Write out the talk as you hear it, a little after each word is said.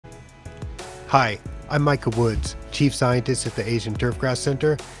Hi, I'm Micah Woods, Chief Scientist at the Asian Turfgrass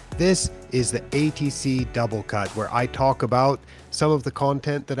Center. This is the ATC Double Cut, where I talk about some of the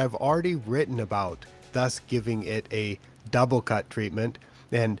content that I've already written about, thus giving it a double cut treatment.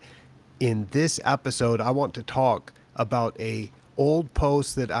 And in this episode, I want to talk about a old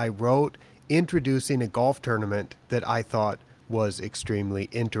post that I wrote introducing a golf tournament that I thought was extremely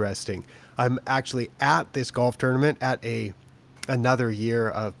interesting. I'm actually at this golf tournament at another year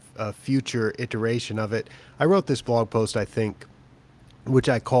of a future iteration of it. I wrote this blog post, I think, which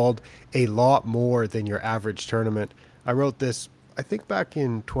I called A Lot More Than Your Average Tournament. I wrote this, I think, back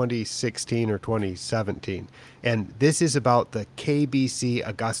in 2016 or 2017. And this is about the KBC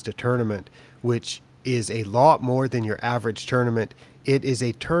Augusta tournament, which is a lot more than your average tournament. It is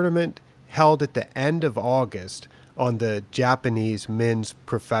a tournament held at the end of August on the Japanese men's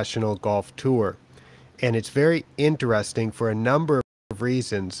professional golf tour. And it's very interesting for a number of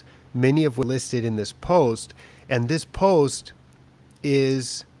reasons, many of which are listed in this post. And this post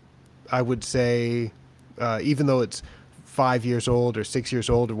is, I would say, even though it's 5 years old or 6 years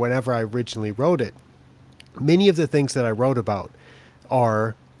old or whenever I originally wrote it, many of the things that I wrote about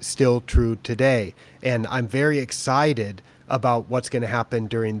are still true today. And I'm very excited about what's going to happen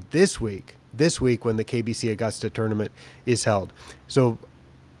during this week when the KBC Augusta tournament is held. So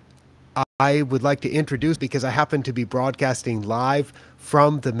I would like to introduce, because I happen to be broadcasting live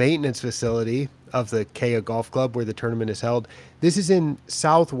from the maintenance facility of the Keia Golf Club where the tournament is held. This is in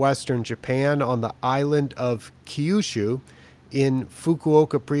southwestern Japan on the island of Kyushu in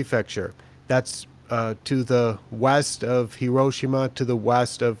Fukuoka Prefecture. That's to the west of Hiroshima, to the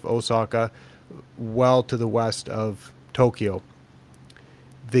west of Osaka, well to the west of Tokyo.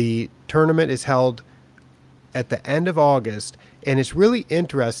 The tournament is held at the end of August, and it's really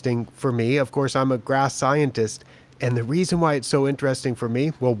interesting for me. Of course, I'm a grass scientist, and the reason why it's so interesting for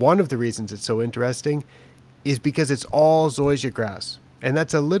me, well, one of the reasons it's so interesting is because it's all zoysia grass. And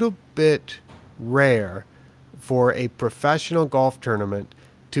that's a little bit rare for a professional golf tournament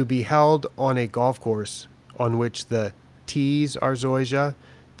to be held on a golf course on which the tees are zoysia,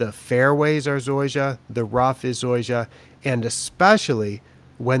 the fairways are zoysia, the rough is zoysia, and especially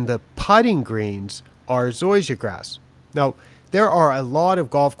when the putting greens are zoysia grass. Now, there are a lot of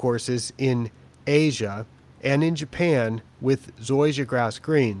golf courses in Asia and in Japan with zoysia grass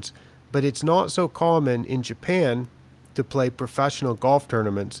greens, but it's not so common in Japan to play professional golf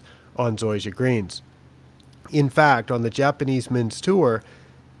tournaments on zoysia greens. In fact, on the Japanese men's tour,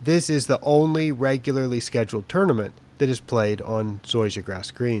 this is the only regularly scheduled tournament that is played on zoysia grass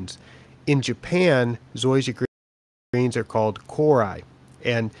greens. In Japan, zoysia greens are called korai,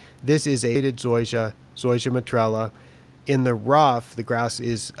 and this is a zoysia matrella. In the rough, the grass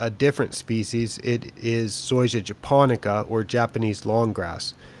is a different species. It is Zoysia japonica, or Japanese long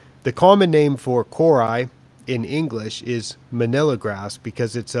grass. The common name for korai in English is Manila grass,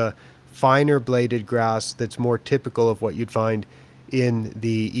 because it's a finer bladed grass that's more typical of what you'd find in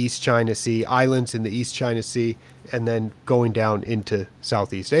the East China Sea, islands in the East China Sea, and then going down into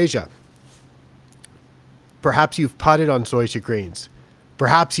Southeast Asia. Perhaps you've putted on zoysia greens.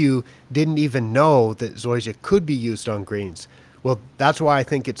 Perhaps you didn't even know that zoysia could be used on greens. Well, that's why I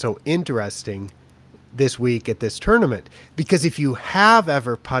think it's so interesting this week at this tournament, because if you have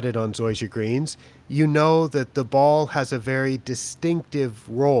ever putted on zoysia greens, you know that the ball has a very distinctive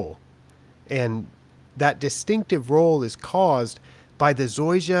roll. And that distinctive roll is caused by the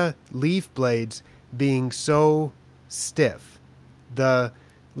zoysia leaf blades being so stiff. The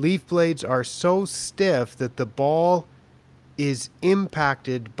leaf blades are so stiff that the ball is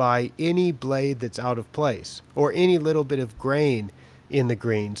impacted by any blade that's out of place or any little bit of grain in the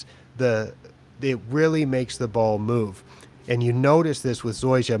greens. It really makes the ball move. And you notice this with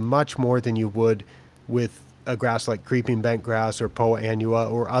zoysia much more than you would with a grass like creeping bent grass or poa annua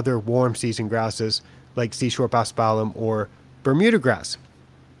or other warm season grasses like seashore paspalum or Bermuda grass.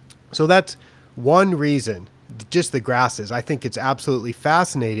 So that's one reason, just the grasses. I think it's absolutely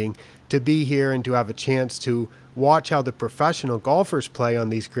fascinating to be here and to have a chance to watch how the professional golfers play on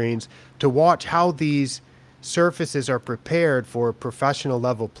these greens, to watch how these surfaces are prepared for professional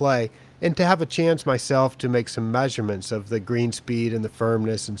level play, and to have a chance myself to make some measurements of the green speed and the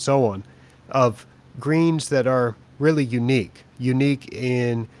firmness and so on of greens that are really unique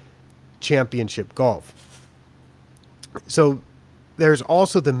in championship golf. So there's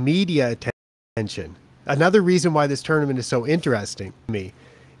also the media attention. Another reason why this tournament is so interesting to me,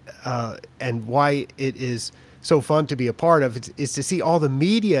 and why it is so fun to be a part of, is to see all the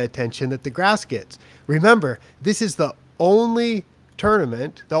media attention that the grass gets. Remember, this is the only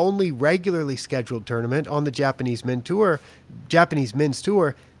tournament, the only regularly scheduled tournament on the Japanese men's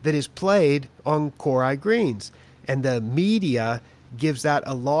tour that is played on Core greens. And the media gives that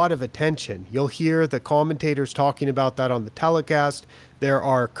a lot of attention. You'll hear the commentators talking about that on the telecast. There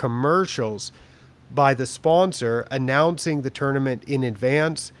are commercials by the sponsor announcing the tournament in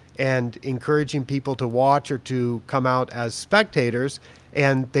advance and encouraging people to watch or to come out as spectators.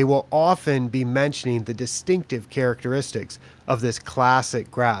 And they will often be mentioning the distinctive characteristics of this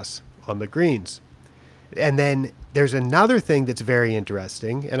classic grass on the greens. And then there's another thing that's very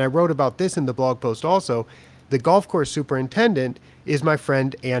interesting, and I wrote about this in the blog post also. The golf course superintendent is my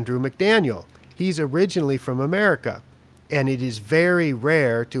friend Andrew McDaniel. He's originally from America, and it is very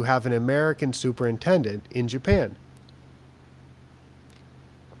rare to have an American superintendent in Japan.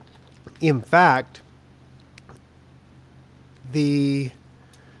 In fact, I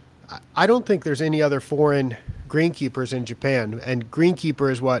don't think there's any other foreign greenkeepers in Japan, and greenkeeper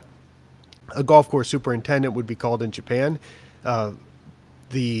is what a golf course superintendent would be called in Japan.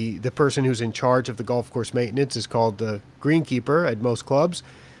 The person who's in charge of the golf course maintenance is called the greenkeeper at most clubs,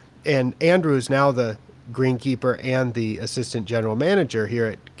 and Andrew is now the greenkeeper and the assistant general manager here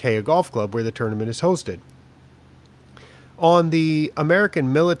at Keia Golf Club, where the tournament is hosted. On the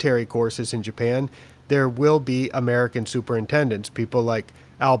American military courses in Japan, there will be American superintendents, people like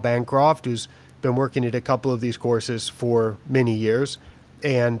Al Bancroft, who's been working at a couple of these courses for many years,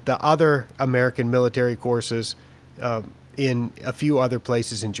 and the other American military courses in a few other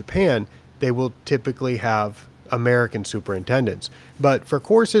places in Japan, they will typically have American superintendents. But for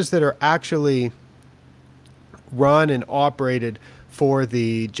courses that are actually run and operated for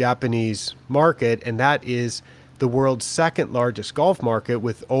the Japanese market, and that is the world's second largest golf market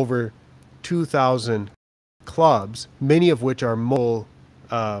with over 2,000 clubs, many of which are more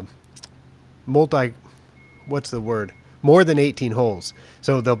than 18 holes.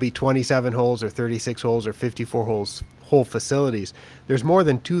 So there'll be 27 holes or 36 holes or 54 hole facilities. There's more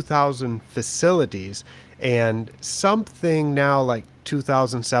than 2,000 facilities and something now like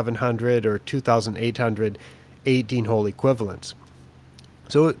 2,700 or 2,800 18-hole equivalents.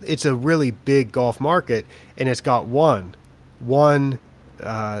 So it's a really big golf market, and it's got one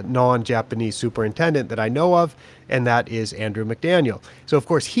non-Japanese superintendent that I know of, and that is Andrew McDaniel. So of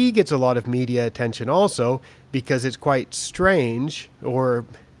course he gets a lot of media attention also, because it's quite strange or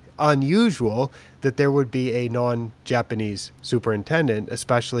unusual that there would be a non-Japanese superintendent,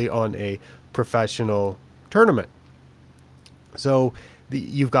 especially on a professional tournament. So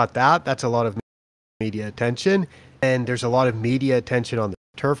you've got that. That's a lot of media attention, and there's a lot of media attention on the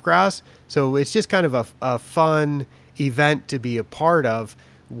Turfgrass. So it's just kind of a fun event to be a part of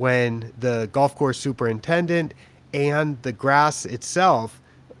when the golf course superintendent and the grass itself,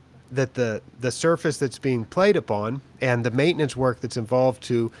 that the surface that's being played upon and the maintenance work that's involved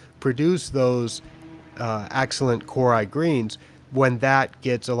to produce those excellent Core greens, when that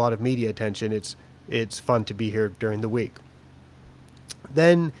gets a lot of media attention, it's fun to be here during the week.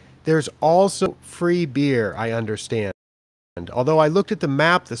 Then there's also free beer, I understand. Although I looked at the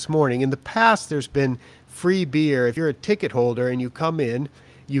map this morning, in the past there's been free beer. If you're a ticket holder and you come in,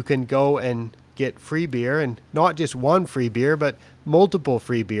 you can go and get free beer, and not just one free beer, but multiple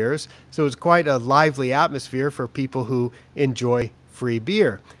free beers. So it's quite a lively atmosphere for people who enjoy free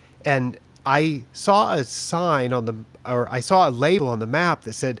beer. And I saw a sign I saw a label on the map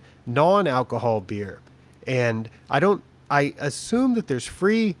that said non-alcohol beer. And I assume that there's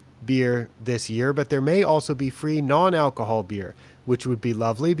free beer this year, but there may also be free non-alcohol beer, which would be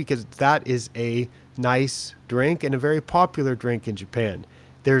lovely because that is a nice drink and a very popular drink in Japan.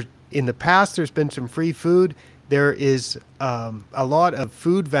 In the past, there's been some free food. There is a lot of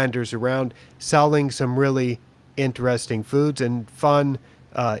food vendors around selling some really interesting foods and fun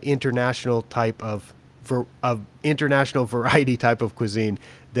international variety type of cuisine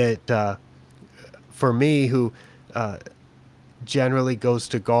that for me, who generally goes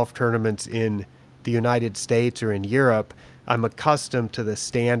to golf tournaments in the United States or in Europe, I'm accustomed to the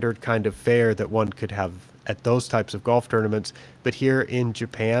standard kind of fare that one could have at those types of golf tournaments. But here in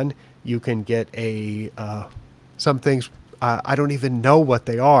Japan, you can get some things, I don't even know what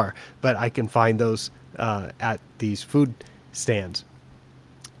they are, but I can find those at these food stands.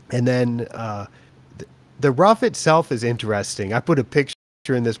 And then the rough itself is interesting. I put a picture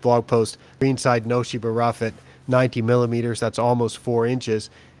in this blog post, greenside Noshiba rough at 90 millimeters, that's almost 4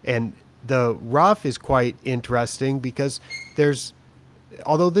 inches. And the rough is quite interesting because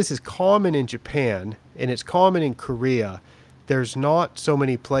although this is common in Japan and it's common in Korea, there's not so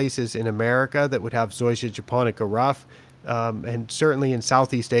many places in America that would have Zoysia japonica rough. And certainly in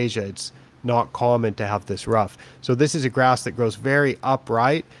Southeast Asia, it's not common to have this rough. So this is a grass that grows very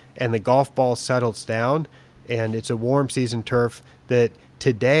upright and the golf ball settles down, and it's a warm season turf that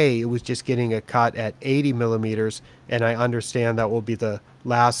today it was just getting a cut at 80 millimeters, and I understand that will be the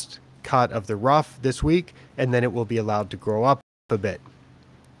last cut of the rough this week, and then it will be allowed to grow up a bit.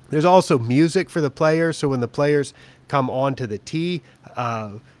 There's also music for the players, so when the players come onto the tee,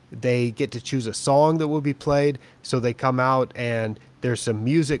 they get to choose a song that will be played. So they come out and there's some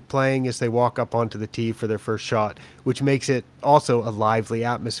music playing as they walk up onto the tee for their first shot, which makes it also a lively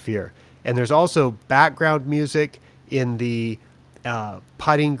atmosphere. And there's also background music in the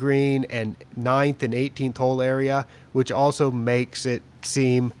putting green and 9th and 18th hole area, which also makes it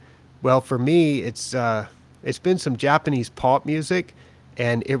seem, well, for me, it's been some Japanese pop music,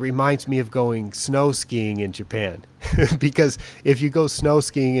 and it reminds me of going snow skiing in Japan. Because if you go snow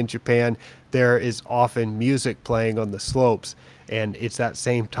skiing in Japan, there is often music playing on the slopes, and it's that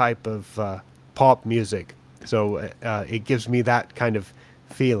same type of pop music. So it gives me that kind of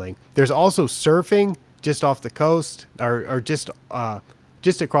feeling. There's also surfing just off the coast, or just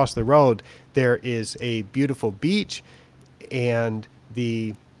across the road. There is a beautiful beach, and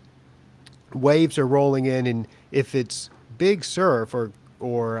the waves are rolling in, and if it's big surf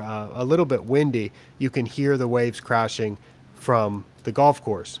or a little bit windy, you can hear the waves crashing from the golf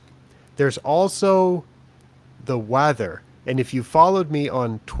course. There's also the weather, and if you followed me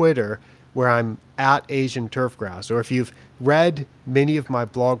on Twitter, where I'm at Asian Turfgrass, or if you've read many of my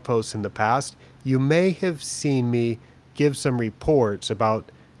blog posts in the past, you may have seen me give some reports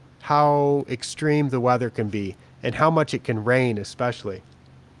about how extreme the weather can be and how much it can rain, especially.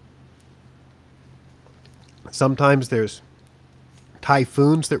 Sometimes there's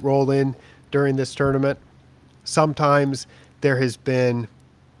typhoons that roll in during this tournament. Sometimes there has been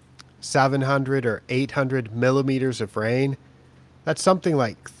 700 or 800 millimeters of rain. That's something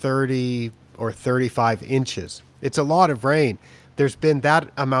like 30 or 35 inches. It's a lot of rain. There's been that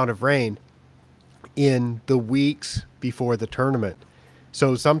amount of rain in the weeks before the tournament.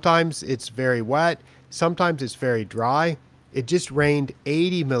 So sometimes it's very wet, sometimes it's very dry. It just rained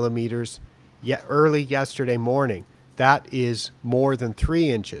 80 millimeters early yesterday morning. That is more than 3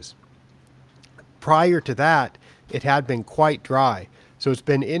 inches. Prior to that, it had been quite dry. So it's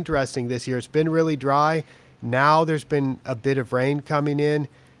been interesting this year. It's been really dry. Now there's been a bit of rain coming in,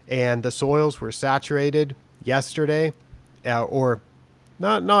 and the soils were saturated yesterday, or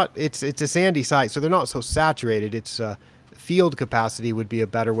not. It's a sandy site, so they're not so saturated. It's field capacity would be a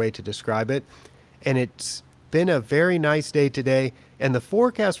better way to describe it. And it's been a very nice day today, and the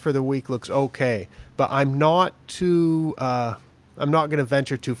forecast for the week looks okay. But I'm not going to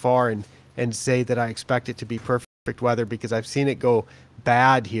venture too far and say that I expect it to be perfect weather, because I've seen it go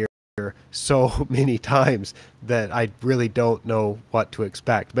bad here so many times that I really don't know what to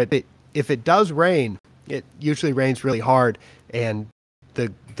expect. But if it does rain, it usually rains really hard, and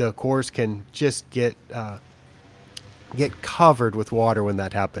the course can just get covered with water when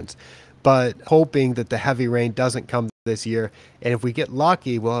that happens. But hoping that the heavy rain doesn't come this year, and if we get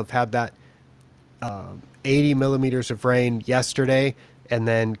lucky, we'll have had that 80 millimeters of rain yesterday, and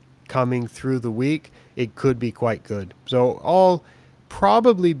then coming through the week, it could be quite good. So I'll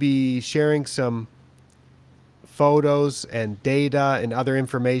probably be sharing some photos and data and other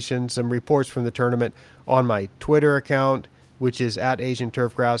information, some reports from the tournament on my Twitter account, which is at Asian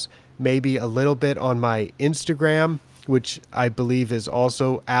Turfgrass, maybe a little bit on my Instagram, which I believe is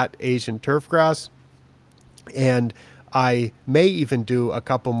also at Asian Turfgrass. And I may even do a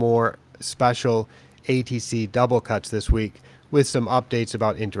couple more special ATC double cuts this week with some updates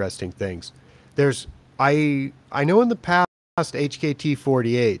about interesting things. I know in the past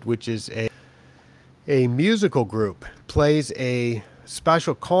HKT48, which is a musical group, plays a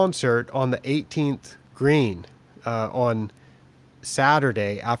special concert on the 18th green on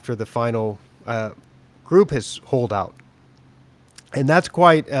Saturday after the final group has holed out. And that's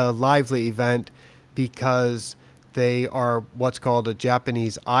quite a lively event, because they are what's called a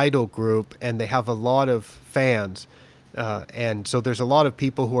Japanese idol group, and they have a lot of fans. And so there's a lot of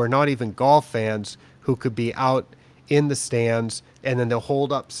people who are not even golf fans who could be out in the stands, and then they'll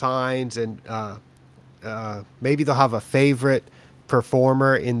hold up signs, and maybe they'll have a favorite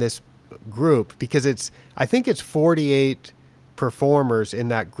performer in this group, because I think it's 48 performers in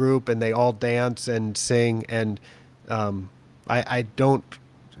that group, and they all dance and sing, and I don't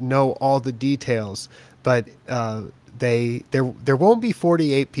know all the details, but there won't be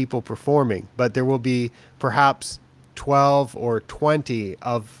 48 people performing, but there will be perhaps 12 or 20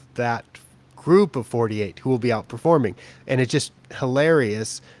 of that group of 48 who will be out performing. And it's just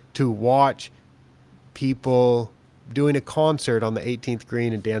hilarious to watch people doing a concert on the 18th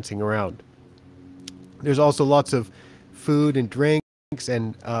green and dancing around. There's also lots of food and drinks,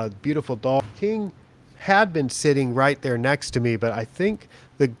 and beautiful dog. King had been sitting right there next to me, but I think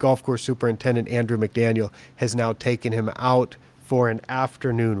the golf course superintendent, Andrew McDaniel, has now taken him out for an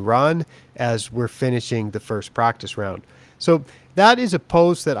afternoon run as we're finishing the first practice round. So that is a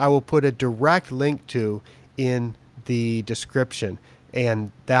post that I will put a direct link to in the description.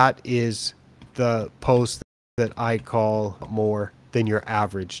 And that is the post that I call more than your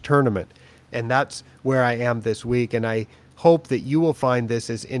average tournament. And that's where I am this week. And I hope that you will find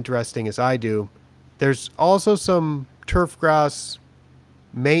this as interesting as I do. There's also some Turfgrass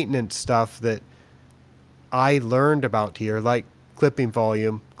maintenance stuff that I learned about here, like clipping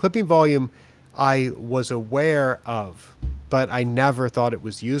volume. Clipping volume I was aware of, but I never thought it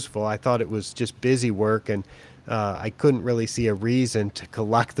was useful. I thought it was just busy work, and I couldn't really see a reason to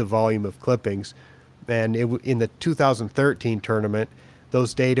collect the volume of clippings. And in the 2013 tournament,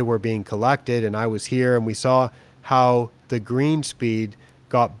 those data were being collected, and I was here, and we saw how the green speed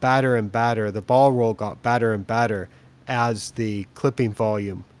got better and better. The ball roll got better and better as the clipping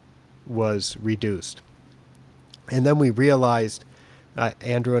volume was reduced. And then we realized,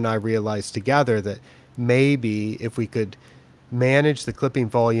 Andrew and I realized together, that maybe if we could manage the clipping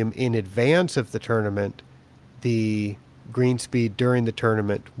volume in advance of the tournament, the green speed during the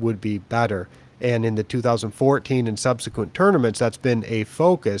tournament would be better. And in the 2014 and subsequent tournaments, that's been a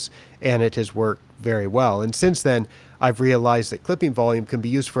focus, and it has worked very well. And since then, I've realized that clipping volume can be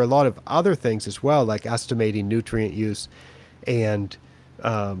used for a lot of other things as well, like estimating nutrient use, and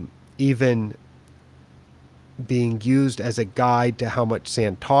even being used as a guide to how much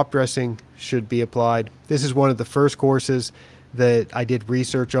sand top dressing should be applied. This is one of the first courses that I did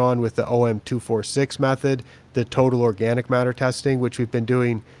research on with the OM246 method, the total organic matter testing, which we've been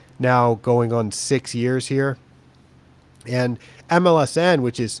doing now going on 6 years here. And MLSN,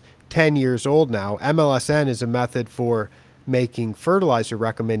 which is 10 years old now, MLSN is a method for making fertilizer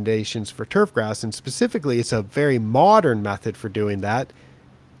recommendations for turfgrass, and specifically it's a very modern method for doing that.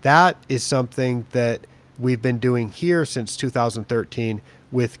 That is something that we've been doing here since 2013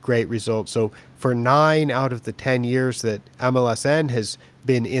 with great results. So for 9 out of the 10 years that MLSN has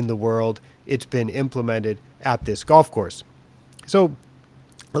been in the world, it's been implemented at this golf course. So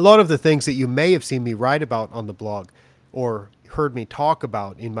a lot of the things that you may have seen me write about on the blog or heard me talk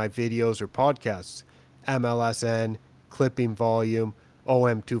about in my videos or podcasts, MLSN, clipping volume,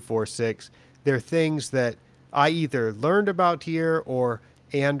 OM246, they're things that I either learned about here, or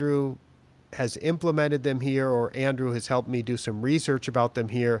Andrew has implemented them here, or Andrew has helped me do some research about them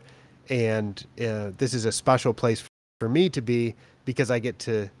here. And this is a special place for me to be, because I get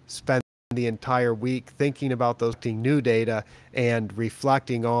to spend the entire week thinking about those new data and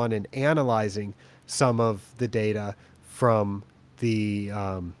reflecting on and analyzing some of the data from the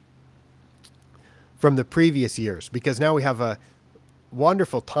previous years, because now we have a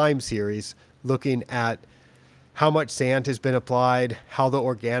wonderful time series looking at how much sand has been applied, how the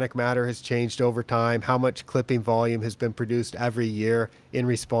organic matter has changed over time, how much clipping volume has been produced every year in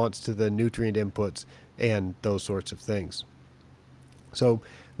response to the nutrient inputs, and those sorts of things. So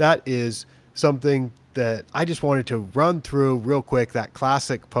that is something that I just wanted to run through real quick, that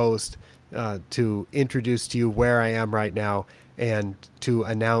classic post, to introduce to you where I am right now, and to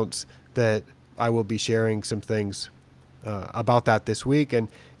announce that I will be sharing some things about that this week and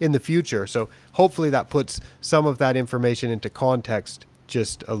in the future. So hopefully that puts some of that information into context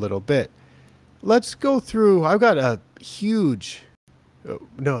just a little bit. Let's go through. I've got a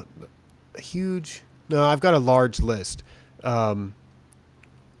I've got a large list of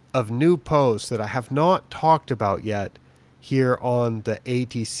new posts that I have not talked about yet here on the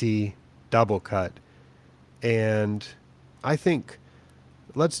ATC double cut. And I think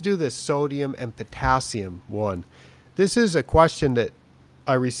let's do this sodium and potassium one. This is a question that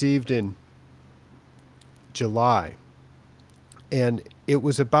I received in July, and it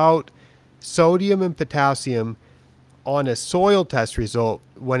was about sodium and potassium on a soil test result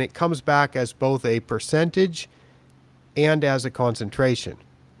when it comes back as both a percentage and as a concentration.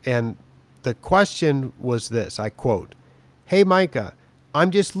 And the question was this, I quote, "Hey Micah, I'm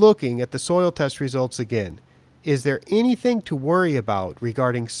just looking at the soil test results again. Is there anything to worry about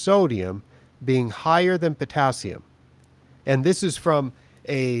regarding sodium being higher than potassium?" And this is from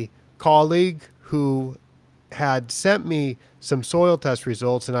a colleague who had sent me some soil test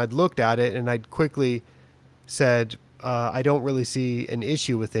results, and I'd looked at it and I'd quickly said, I don't really see an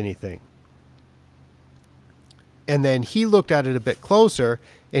issue with anything. And then he looked at it a bit closer,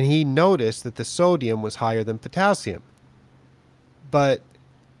 and he noticed that the sodium was higher than potassium. But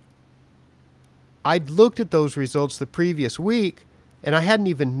I'd looked at those results the previous week, and I hadn't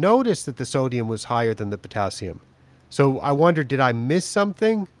even noticed that the sodium was higher than the potassium. So I wondered, did I miss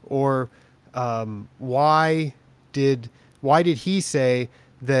something, or why did why did he say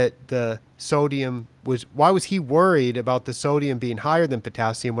that the sodium was, why was he worried about the sodium being higher than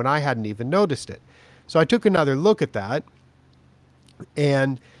potassium when I hadn't even noticed it? So I took another look at that,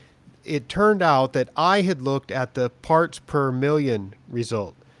 and it turned out that I had looked at the parts per million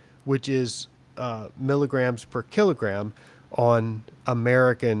result, which is milligrams per kilogram on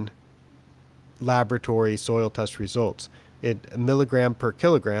American laboratory soil test results. A milligram per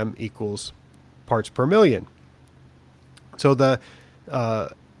kilogram equals parts per million. So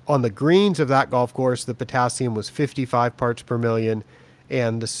on the greens of that golf course, the potassium was 55 parts per million,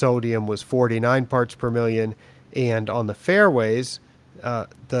 and the sodium was 49 parts per million. And on the fairways,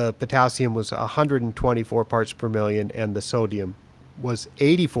 the potassium was 124 parts per million, and the sodium was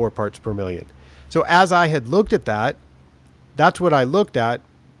 84 parts per million. So as I had looked at that, that's what I looked at,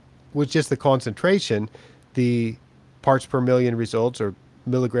 was just the concentration, the parts per million results or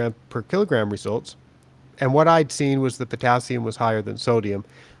milligram per kilogram results. And what I'd seen was the potassium was higher than sodium,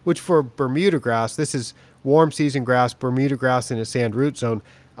 which for Bermuda grass, this is warm season grass, Bermuda grass in a sand root zone.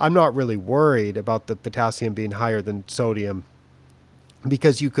 I'm not really worried about the potassium being higher than sodium,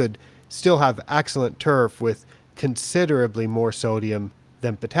 because you could still have excellent turf with considerably more sodium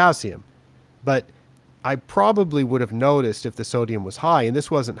than potassium. But I probably would have noticed if the sodium was high, and this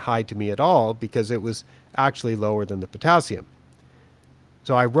wasn't high to me at all because it was actually lower than the potassium.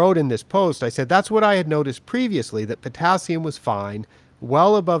 So I wrote in this post, I said, that's what I had noticed previously, that potassium was fine,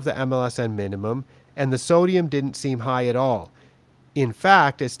 well above the MLSN minimum, and the sodium didn't seem high at all. In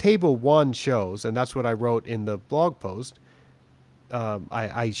fact, as table 1 shows, and that's what I wrote in the blog post,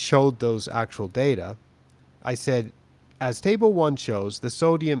 I showed those actual data. I said, as table 1 shows, the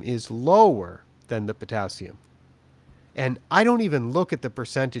sodium is lower than the potassium. And I don't even look at the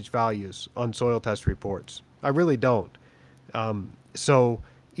percentage values on soil test reports. I really don't. So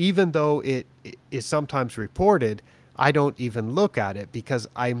even though it is sometimes reported, I don't even look at it because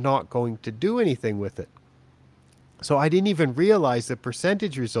I'm not going to do anything with it. So I didn't even realize the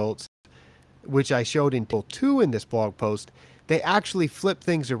percentage results, which I showed in table 2 in this blog post, they actually flip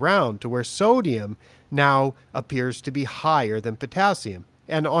things around to where sodium now appears to be higher than potassium.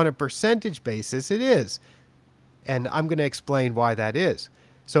 And on a percentage basis, it is. And I'm going to explain why that is.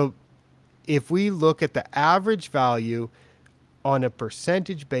 So if we look at the average value on a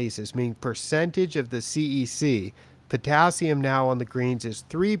percentage basis, meaning percentage of the CEC, potassium now on the greens is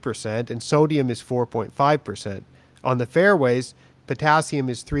 3% and sodium is 4.5%. On the fairways, potassium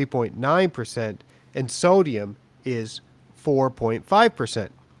is 3.9% and sodium is 4.5%.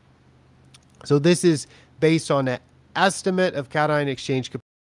 So this is based on an estimate of cation exchange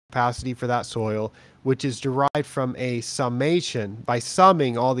capacity for that soil, which is derived from a summation by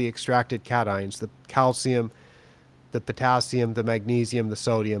summing all the extracted cations, the calcium, the potassium, the magnesium, the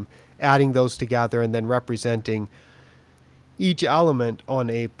sodium, adding those together and then representing each element on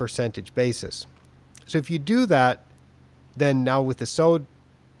a percentage basis. So if you do that, then now with the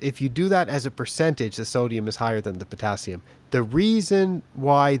if you do that as a percentage, the sodium is higher than the potassium. The reason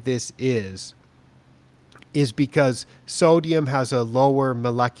why this is because sodium has a lower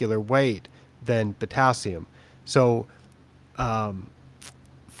molecular weight than potassium. So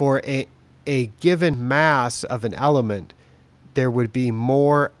for a given mass of an element, there would be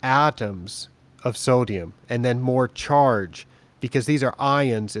more atoms of sodium and then more charge, because these are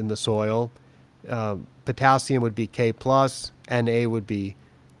ions in the soil. Potassium would be K plus, Na would be,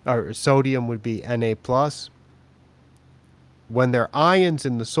 or sodium would be Na plus. When they're ions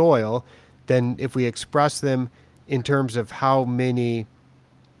in the soil, then if we express them in terms of how much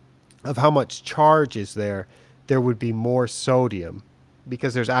charge is there, there would be more sodium,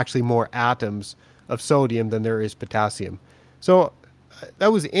 because there's actually more atoms of sodium than there is potassium. So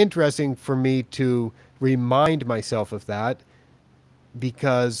that was interesting for me to remind myself of that,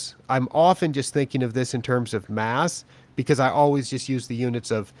 because I'm often just thinking of this in terms of mass, because I always just use the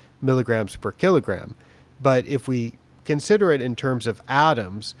units of milligrams per kilogram. But if we consider it in terms of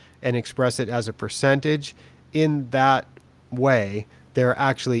atoms and express it as a percentage, in that way, there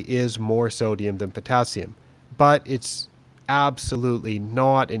actually is more sodium than potassium. But it's absolutely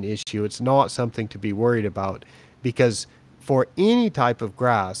not an issue. It's not something to be worried about, because for any type of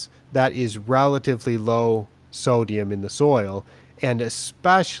grass that is relatively low sodium in the soil, and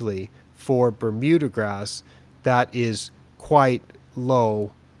especially for Bermuda grass that is quite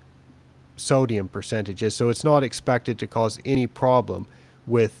low sodium percentages, so it's not expected to cause any problem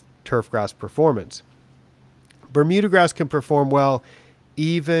with turfgrass performance. Bermuda grass can perform well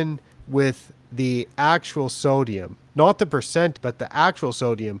even with the actual sodium, not the percent, but the actual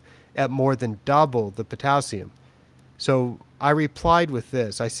sodium at more than double the potassium. So I replied with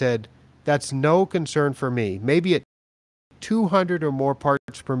this. I said, that's no concern for me. Maybe at 200 or more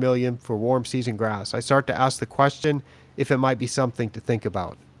parts per million for warm season grass, I start to ask the question if it might be something to think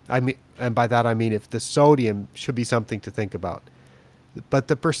about. I mean, and by that I mean if the sodium should be something to think about. But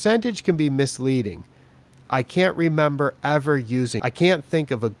the percentage can be misleading. I can't I can't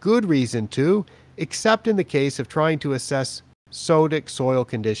think of a good reason to, except in the case of trying to assess sodic soil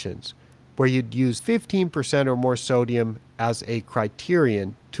conditions, where you'd use 15% or more sodium as a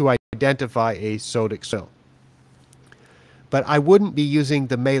criterion to identify a sodic soil. But I wouldn't be using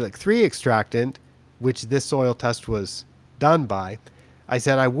the malic 3 extractant, which this soil test was done by. I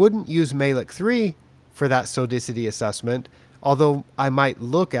said I wouldn't use malic 3 for that sodicity assessment, although I might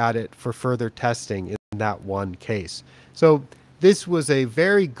look at it for further testing in that one case. So this was a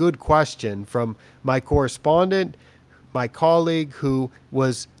very good question from my correspondent, my colleague, who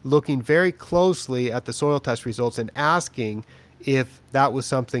was looking very closely at the soil test results and asking if that was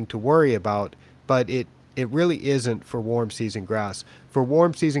something to worry about, but it really isn't for warm season grass. For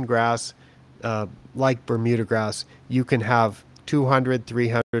warm season grass, like Bermuda grass, you can have 200,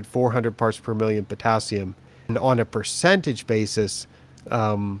 300, 400 parts per million potassium. And on a percentage basis,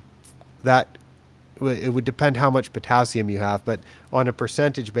 that it would depend how much potassium you have, but on a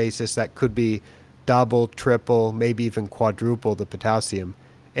percentage basis, that could be double, triple, maybe even quadruple the potassium,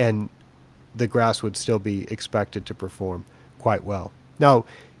 and the grass would still be expected to perform quite well. Now,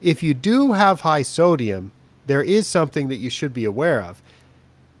 if you do have high sodium, there is something that you should be aware of.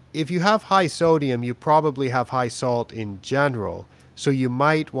 If you have high sodium, you probably have high salt in general, so you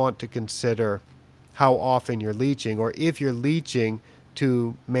might want to consider how often you're leaching, or if you're leaching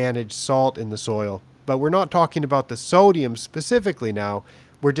to manage salt in the soil. But we're not talking about the sodium specifically now.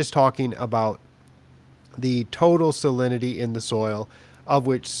 We're just talking about the total salinity in the soil, of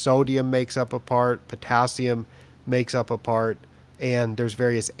which sodium makes up a part, potassium makes up a part, and there's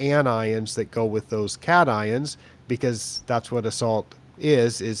various anions that go with those cations, because that's what a salt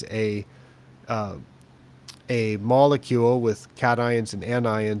is a molecule with cations and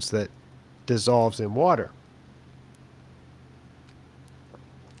anions that dissolves in water.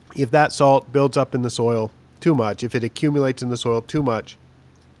 If that salt builds up in the soil too much, if it accumulates in the soil too much,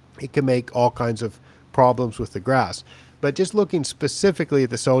 it can make all kinds of problems with the grass. But just looking specifically at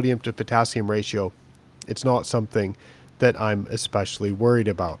the sodium to potassium ratio, it's not something that I'm especially worried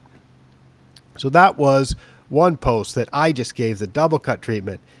about. So that was one post that I just gave the double cut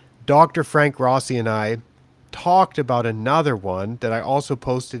treatment. Dr. Frank Rossi and I talked about another one that I also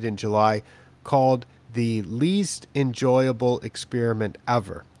posted in July called the least enjoyable experiment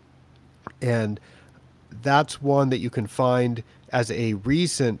ever. And that's one that you can find as a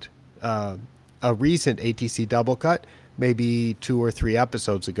recent ATC double cut, maybe 2 or 3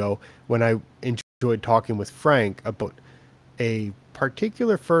 episodes ago, when I enjoyed talking with Frank about a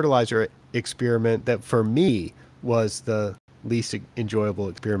particular fertilizer experiment that for me was the least enjoyable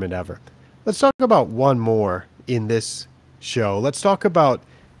experiment ever. Let's talk about one more in this show. Let's talk about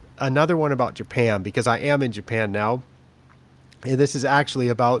another one about Japan, because I am in Japan now. And this is actually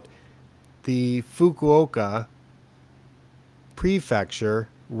about the Fukuoka prefecture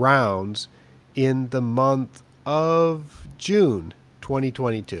rounds in the month of June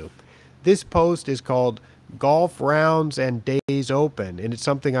 2022. This post is called Golf Rounds and Days Open, and it's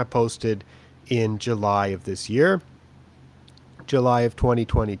something I posted in July of this year. July of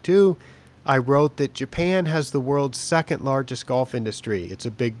 2022, I wrote that Japan has the world's second largest golf industry. It's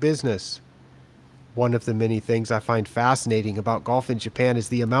a big business. One of the many things I find fascinating about golf in Japan is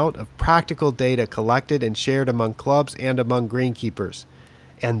the amount of practical data collected and shared among clubs and among greenkeepers.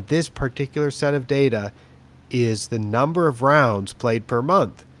 And this particular set of data is the number of rounds played per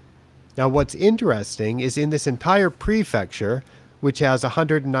month. Now, what's interesting is in this entire prefecture, which has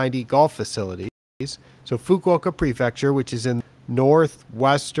 190 golf facilities, so Fukuoka Prefecture, which is in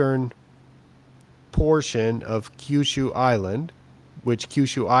northwestern portion of Kyushu Island, which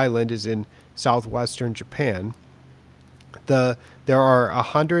Kyushu Island is in southwestern Japan. There are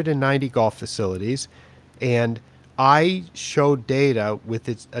 190 golf facilities, and I showed data with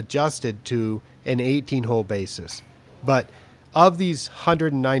it adjusted to an 18-hole basis. But of these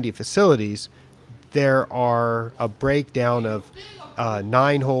 190 facilities, there are a breakdown of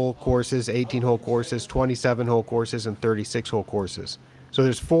 9-hole courses, 18-hole courses, 27-hole courses, and 36-hole courses. So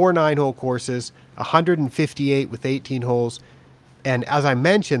there's 4 9-hole courses, 158 with 18 holes. And as I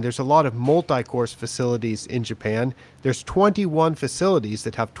mentioned, there's a lot of multi-course facilities in Japan. There's 21 facilities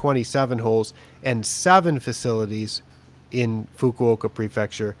that have 27 holes and 7 facilities in Fukuoka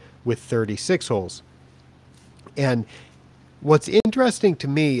Prefecture with 36 holes. And what's interesting to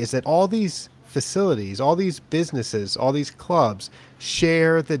me is that all these facilities, all these businesses, all these clubs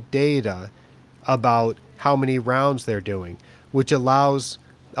share the data about how many rounds they're doing, which allows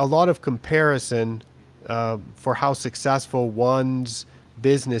a lot of comparison for how successful one's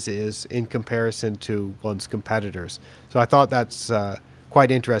business is in comparison to one's competitors. So I thought that's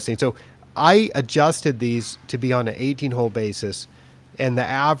quite interesting. So I adjusted these to be on an 18-hole basis, and the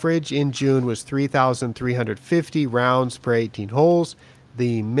average in June was 3,350 rounds per 18 holes.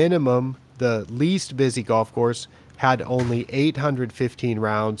 The minimum, the least busy golf course, had only 815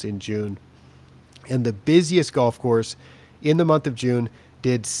 rounds in June. And the busiest golf course in the month of June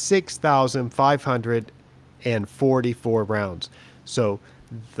did 6,544 rounds. So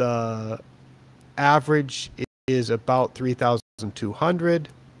the average is about 3,200.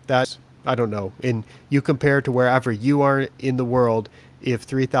 That's, I don't know, and you compare to wherever you are in the world, if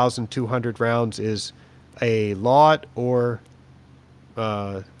 3,200 rounds is a lot or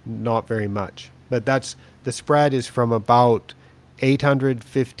not very much. But that's, the spread is from about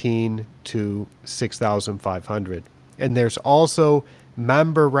 815 to 6,500. And there's also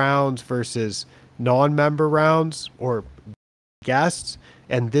member rounds versus non-member rounds, or guests,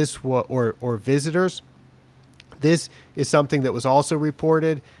 and this or visitors. This is something that was also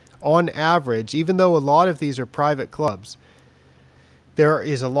reported. On average, even though a lot of these are private clubs, there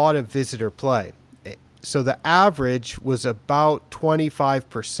is a lot of visitor play. So the average was about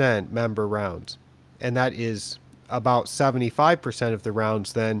 25% member rounds, and that is about 75% of the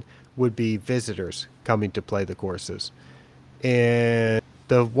rounds then would be visitors coming to play the courses. And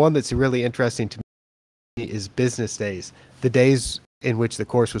the one that's really interesting to me is business days, the days in which the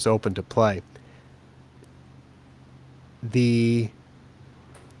course was open to play. There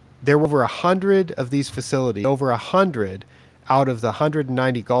were over 100 of these facilities. Over 100 out of the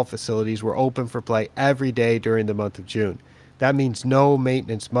 190 golf facilities were open for play every day during the month of June. That means no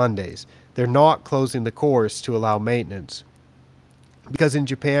maintenance Mondays. They're not closing the course to allow maintenance, because in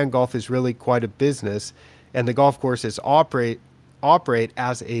Japan, golf is really quite a business, and the golf courses operate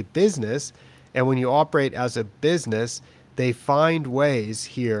as a business. And when you operate as a business, they find ways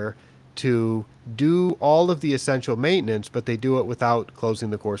here to do all of the essential maintenance, but they do it without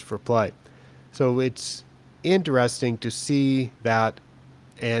closing the course for play. So it's interesting to see that,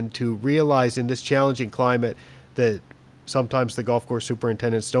 and to realize in this challenging climate that sometimes the golf course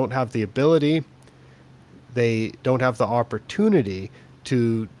superintendents don't have the ability, they don't have the opportunity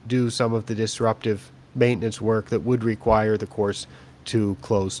to do some of the disruptive maintenance work that would require the course to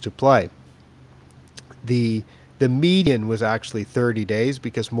close to play. The median was actually 30 days,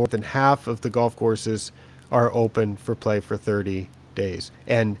 because more than half of the golf courses are open for play for 30 days.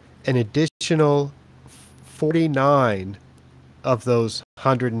 And an additional 49 of those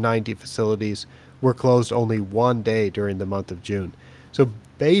 190 facilities were closed only one day during the month of June. So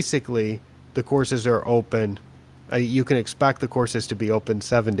basically, the courses are open. You can expect the courses to be open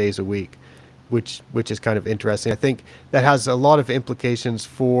 7 days a week, which is kind of interesting. I think that has a lot of implications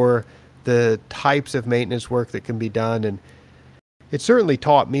for the types of maintenance work that can be done. And it certainly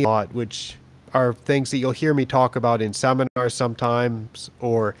taught me a lot, which are things that you'll hear me talk about in seminars sometimes,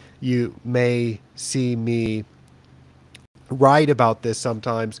 or you may see me write about this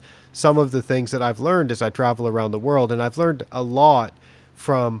sometimes. Some of the things that I've learned as I travel around the world, and I've learned a lot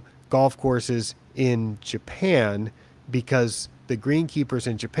from golf courses in Japan, because the greenkeepers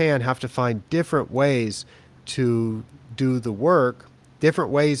in Japan have to find different ways to do the work,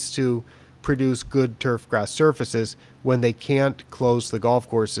 different ways to produce good turfgrass surfaces when they can't close the golf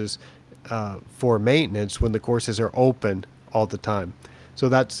courses for maintenance when the courses are open all the time. So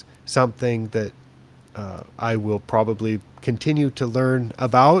that's something that I will probably continue to learn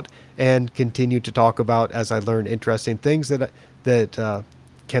about and continue to talk about as I learn interesting things that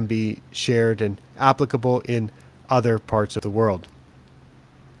can be shared and applicable in other parts of the world.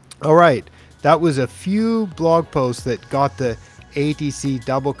 All right, that was a few blog posts that got the ATC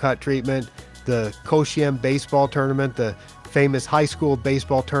double cut treatment. The Koshien baseball tournament, the famous high school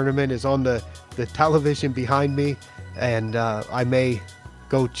baseball tournament, is on the television behind me, and I may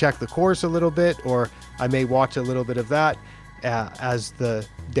go check the course a little bit, or I may watch a little bit of that as the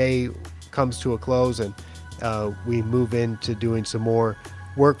day comes to a close and we move into doing some more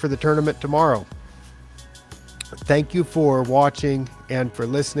work for the tournament tomorrow. Thank you for watching and for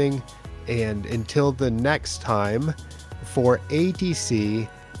listening, and until the next time, for ATC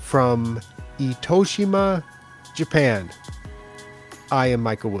from Itoshima, Japan, I am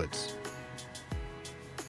Michael Woods.